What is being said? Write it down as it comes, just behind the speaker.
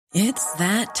It's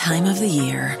that time of the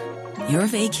year. Your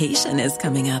vacation is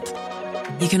coming up.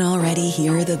 You can already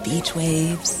hear the beach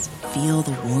waves, feel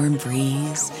the warm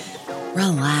breeze,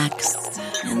 relax,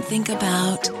 and think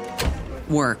about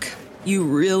work. You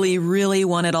really, really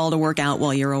want it all to work out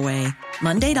while you're away.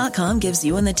 Monday.com gives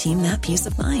you and the team that peace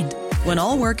of mind. When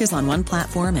all work is on one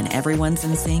platform and everyone's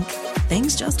in sync,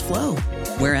 things just flow.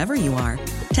 Wherever you are,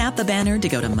 tap the banner to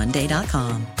go to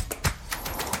Monday.com.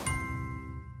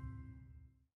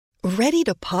 Ready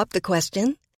to pop the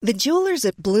question? The jewelers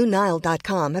at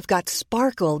BlueNile.com have got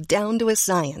sparkle down to a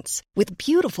science with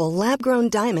beautiful lab-grown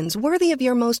diamonds worthy of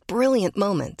your most brilliant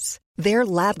moments. Their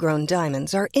lab-grown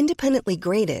diamonds are independently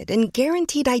graded and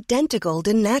guaranteed identical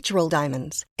to natural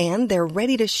diamonds, and they're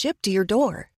ready to ship to your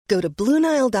door. Go to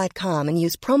BlueNile.com and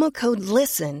use promo code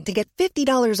LISTEN to get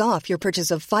 $50 off your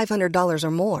purchase of $500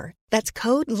 or more. That's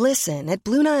code LISTEN at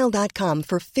BlueNile.com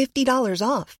for $50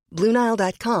 off.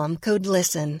 BlueNile.com, code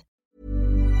LISTEN.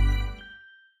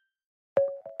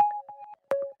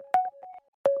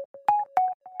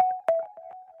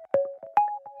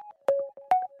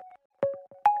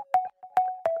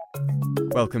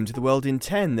 Welcome to The World in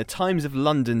 10, the Times of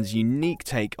London's unique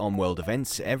take on world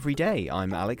events every day.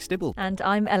 I'm Alex Dibble. And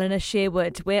I'm Eleanor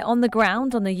Shearwood. We're on the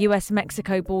ground on the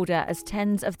US-Mexico border as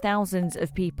tens of thousands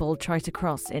of people try to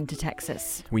cross into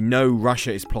Texas. We know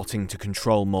Russia is plotting to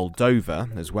control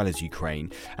Moldova, as well as Ukraine,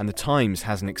 and The Times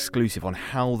has an exclusive on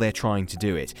how they're trying to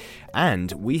do it.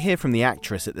 And we hear from the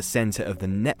actress at the centre of the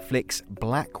Netflix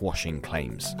blackwashing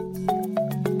claims.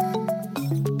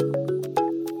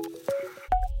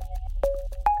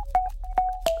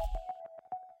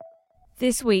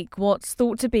 This week, what's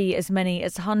thought to be as many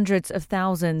as hundreds of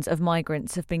thousands of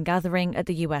migrants have been gathering at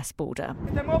the US border.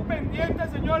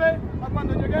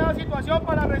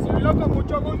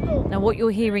 Now, what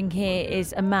you're hearing here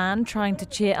is a man trying to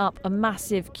cheer up a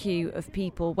massive queue of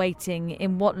people waiting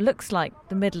in what looks like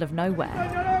the middle of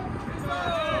nowhere.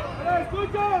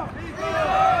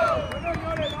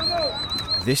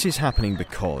 This is happening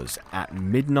because at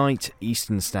midnight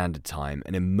Eastern Standard Time,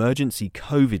 an emergency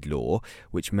COVID law,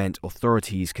 which meant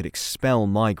authorities could expel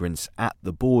migrants at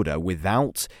the border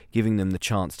without giving them the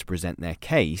chance to present their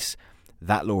case,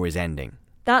 that law is ending.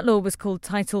 That law was called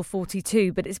Title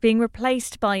 42, but it's being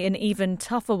replaced by an even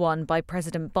tougher one by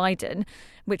President Biden,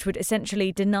 which would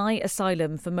essentially deny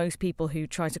asylum for most people who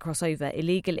try to cross over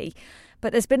illegally.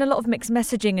 But there's been a lot of mixed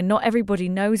messaging and not everybody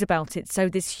knows about it, so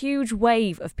this huge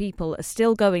wave of people are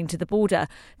still going to the border,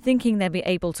 thinking they'll be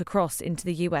able to cross into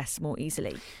the US more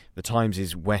easily. The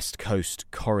Times' West Coast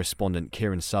correspondent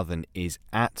Kieran Southern is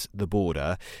at the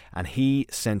border, and he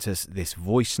sent us this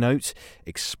voice note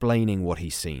explaining what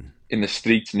he's seen. In the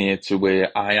streets near to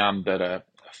where I am, there are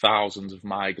thousands of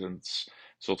migrants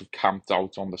sort of camped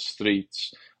out on the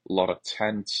streets, a lot of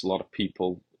tents, a lot of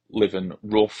people living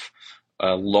rough,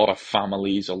 a lot of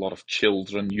families, a lot of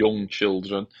children, young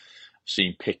children. I've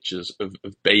seen pictures of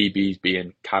babies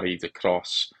being carried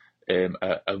across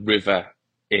a river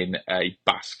in a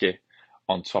basket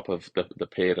on top of the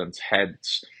parents'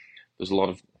 heads. There's a lot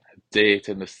of dirt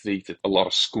in the street, a lot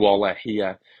of squalor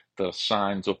here. There are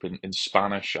signs up in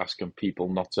Spanish asking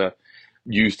people not to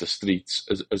use the streets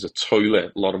as a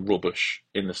toilet. A lot of rubbish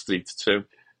in the streets too.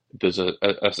 There's a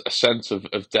sense of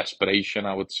desperation,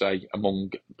 I would say,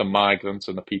 among the migrants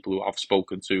and the people who I've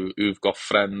spoken to who've got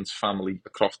friends, family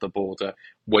across the border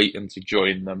waiting to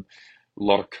join them. A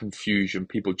lot of confusion.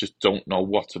 People just don't know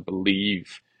what to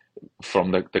believe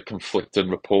from the conflicting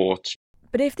reports.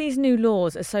 But if these new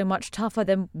laws are so much tougher,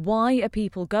 then why are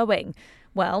people going?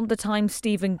 Well, the Times'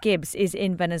 Stephen Gibbs is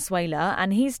in Venezuela,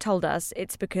 and he's told us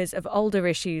it's because of older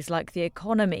issues like the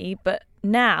economy, but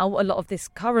now a lot of this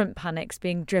current panic's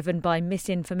being driven by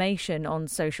misinformation on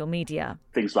social media.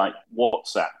 Things like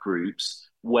WhatsApp groups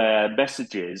where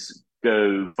messages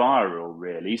go viral,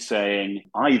 really, saying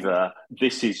either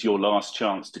this is your last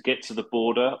chance to get to the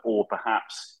border, or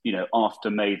perhaps, after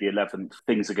May the 11th,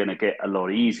 things are going to get a lot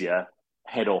easier.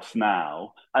 Head off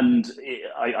now. And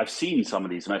I've seen some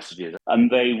of these messages,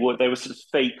 and they were sort of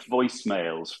fake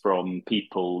voicemails from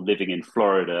people living in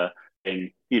Florida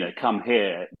saying, come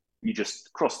here, you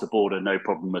just cross the border, no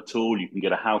problem at all. You can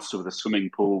get a house with a swimming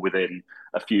pool within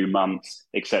a few months,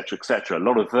 etc., etc. A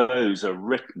lot of those are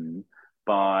written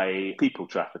by people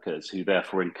traffickers who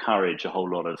therefore encourage a whole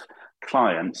lot of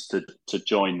clients to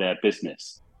join their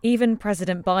business. Even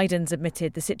President Biden's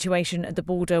admitted the situation at the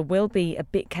border will be a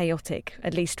bit chaotic,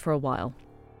 at least for a while.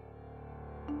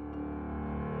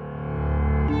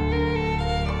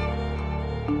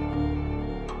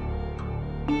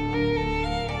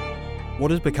 What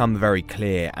has become very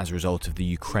clear as a result of the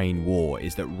Ukraine war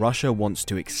is that Russia wants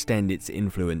to extend its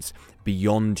influence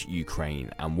beyond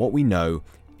Ukraine, and what we know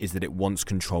is that it wants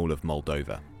control of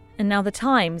Moldova. And now The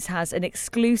Times has an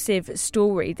exclusive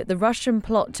story that the Russian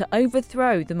plot to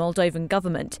overthrow the Moldovan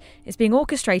government is being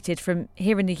orchestrated from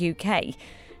here in the UK.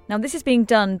 Now, this is being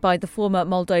done by the former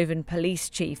Moldovan police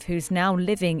chief who's now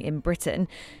living in Britain.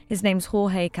 His name's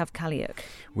Jorge Cavcaliuc.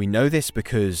 We know this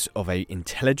because of an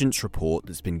intelligence report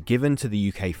that's been given to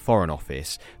the UK Foreign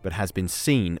Office but has been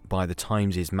seen by The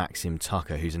Times' Maxim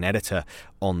Tucker, who's an editor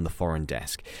on the foreign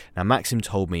desk. Now, Maxim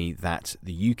told me that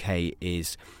the UK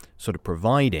is sort of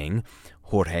providing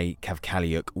Jorge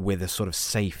Cavcaliuc with a sort of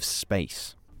safe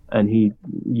space. And he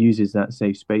uses that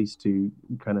safe space to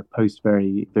kind of post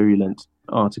very virulent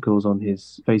articles on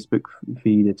his Facebook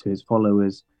feed to his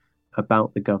followers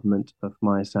about the government of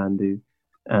Maia Sandu.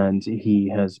 And he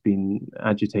has been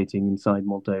agitating inside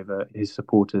Moldova. His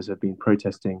supporters have been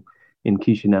protesting in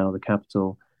Chisinau, the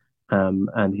capital,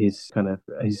 and his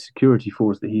security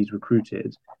force that he's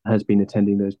recruited has been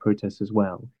attending those protests as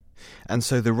well. And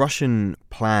so the Russian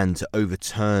plan to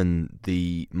overturn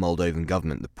the Moldovan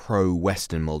government, the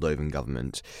pro-Western Moldovan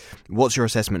government, what's your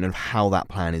assessment of how that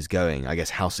plan is going? I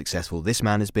guess how successful this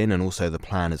man has been and also the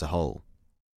plan as a whole.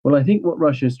 Well, I think what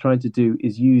Russia has tried to do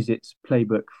is use its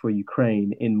playbook for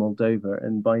Ukraine in Moldova.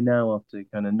 And by now, after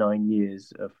kind of 9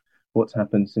 years of what's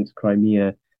happened since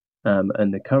Crimea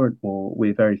and the current war,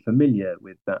 we're very familiar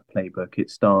with that playbook.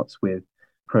 It starts with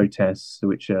protests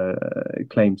which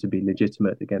claim to be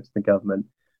legitimate against the government.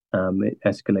 It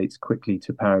escalates quickly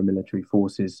to paramilitary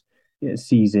forces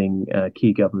seizing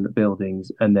key government buildings,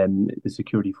 and then the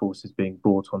security forces being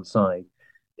brought on side.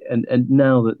 And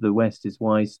now that the West is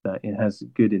wise to that, it has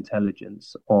good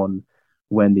intelligence on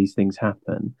when these things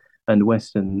happen. And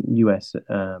Western US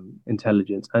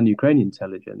intelligence and Ukrainian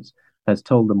intelligence has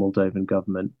told the Moldovan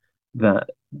government that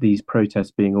these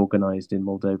protests being organized in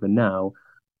Moldova now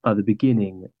are the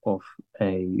beginning of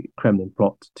a Kremlin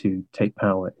plot to take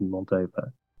power in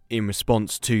Moldova. In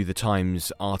response to the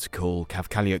Times article,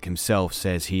 Cavcaliuc himself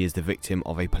says he is the victim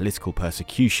of a political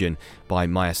persecution by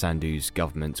Maia Sandu's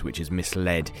government, which has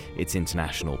misled its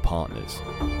international partners.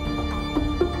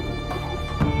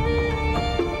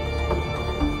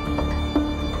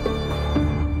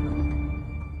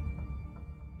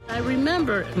 I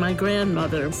remember my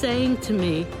grandmother saying to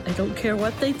me, I don't care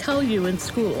what they tell you in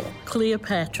school,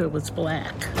 Cleopatra was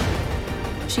black.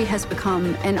 She has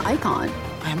become an icon.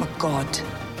 I am a god,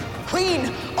 queen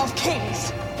of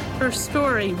kings. Her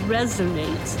story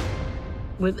resonates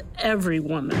with every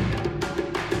woman.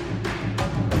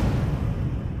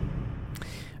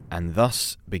 And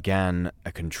thus began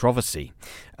a controversy.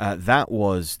 That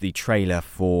was the trailer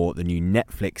for the new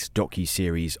Netflix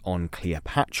docuseries on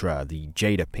Cleopatra, the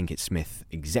Jada Pinkett Smith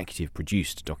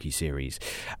executive-produced docuseries.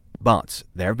 But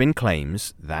there have been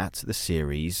claims that the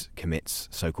series commits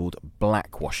so-called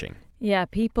blackwashing. Yeah,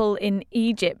 people in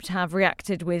Egypt have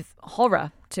reacted with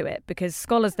horror to it because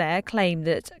scholars there claim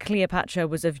that Cleopatra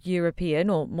was of European,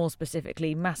 or more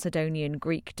specifically Macedonian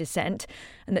Greek descent,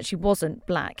 and that she wasn't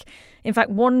black. In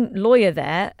fact, one lawyer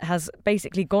there has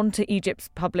basically gone to Egypt's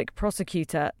public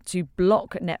prosecutor to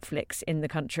block Netflix in the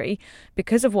country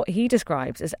because of what he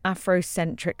describes as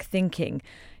Afrocentric thinking.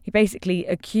 He basically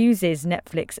accuses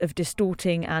Netflix of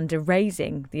distorting and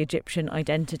erasing the Egyptian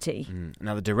identity.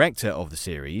 Now, the director of the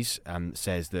series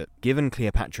says that given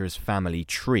Cleopatra's family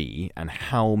tree and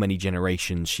how many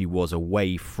generations she was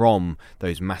away from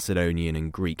those Macedonian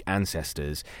and Greek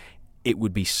ancestors, it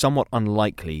would be somewhat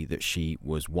unlikely that she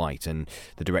was white. And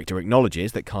the director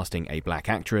acknowledges that casting a black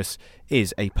actress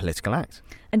is a political act.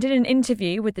 And in an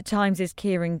interview with The Times'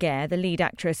 Kieran Gare, the lead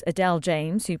actress Adele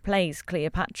James, who plays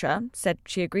Cleopatra, said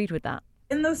she agreed with that.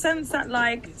 In the sense that,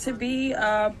 like, to be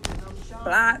a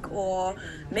black or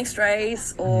mixed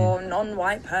race or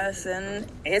non-white person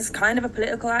is kind of a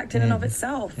political act in and of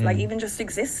itself, like even just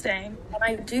existing. And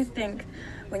I do think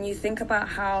when you think about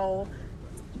how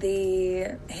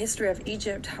the history of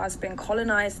Egypt has been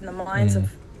colonized in the minds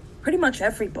of pretty much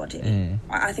everybody.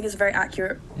 I think it's a very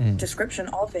accurate description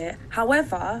of it.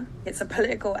 However, it's a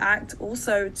political act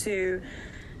also to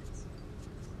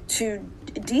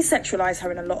desexualize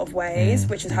her in a lot of ways,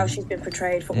 which is how she's been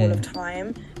portrayed for all of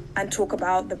time, and talk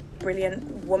about the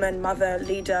brilliant woman, mother,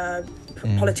 leader,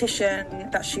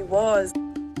 politician that she was.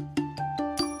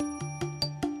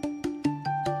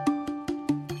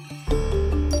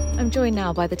 I'm joined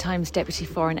now by The Times Deputy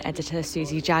Foreign Editor,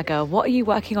 Susie Jagger. What are you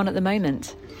working on at the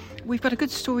moment? We've got a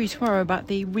good story tomorrow about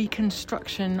the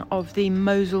reconstruction of the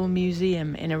Mosul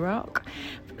Museum in Iraq.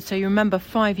 So you remember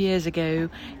 5 years ago,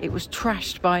 it was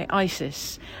trashed by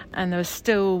ISIS, and there was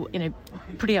still,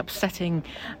 pretty upsetting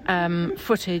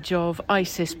footage of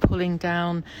ISIS pulling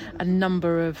down a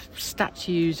number of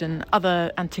statues and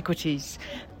other antiquities.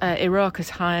 Iraq has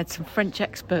hired some French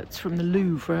experts from the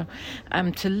Louvre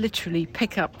to literally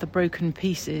pick up the broken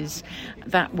pieces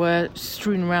that were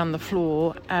strewn around the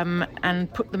floor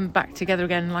and put them back together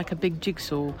again like a big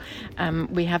jigsaw.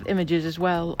 We have images as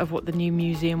well of what the new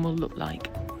museum will look like.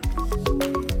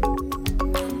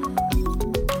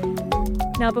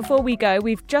 Now, before we go,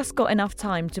 we've just got enough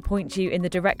time to point you in the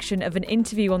direction of an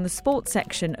interview on the sports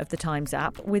section of the Times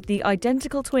app with the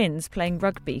identical twins playing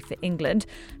rugby for England,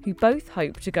 who both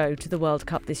hope to go to the World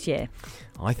Cup this year.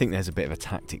 I think there's a bit of a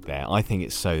tactic there. I think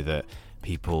it's so that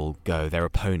people their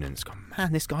opponents go,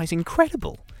 man, this guy's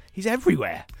incredible. He's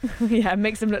everywhere. Yeah, it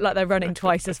makes them look like they're running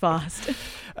twice as fast.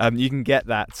 You can get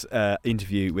that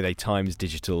interview with a Times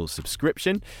digital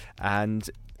subscription, and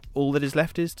all that is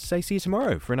left is to say see you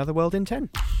tomorrow for another World in 10.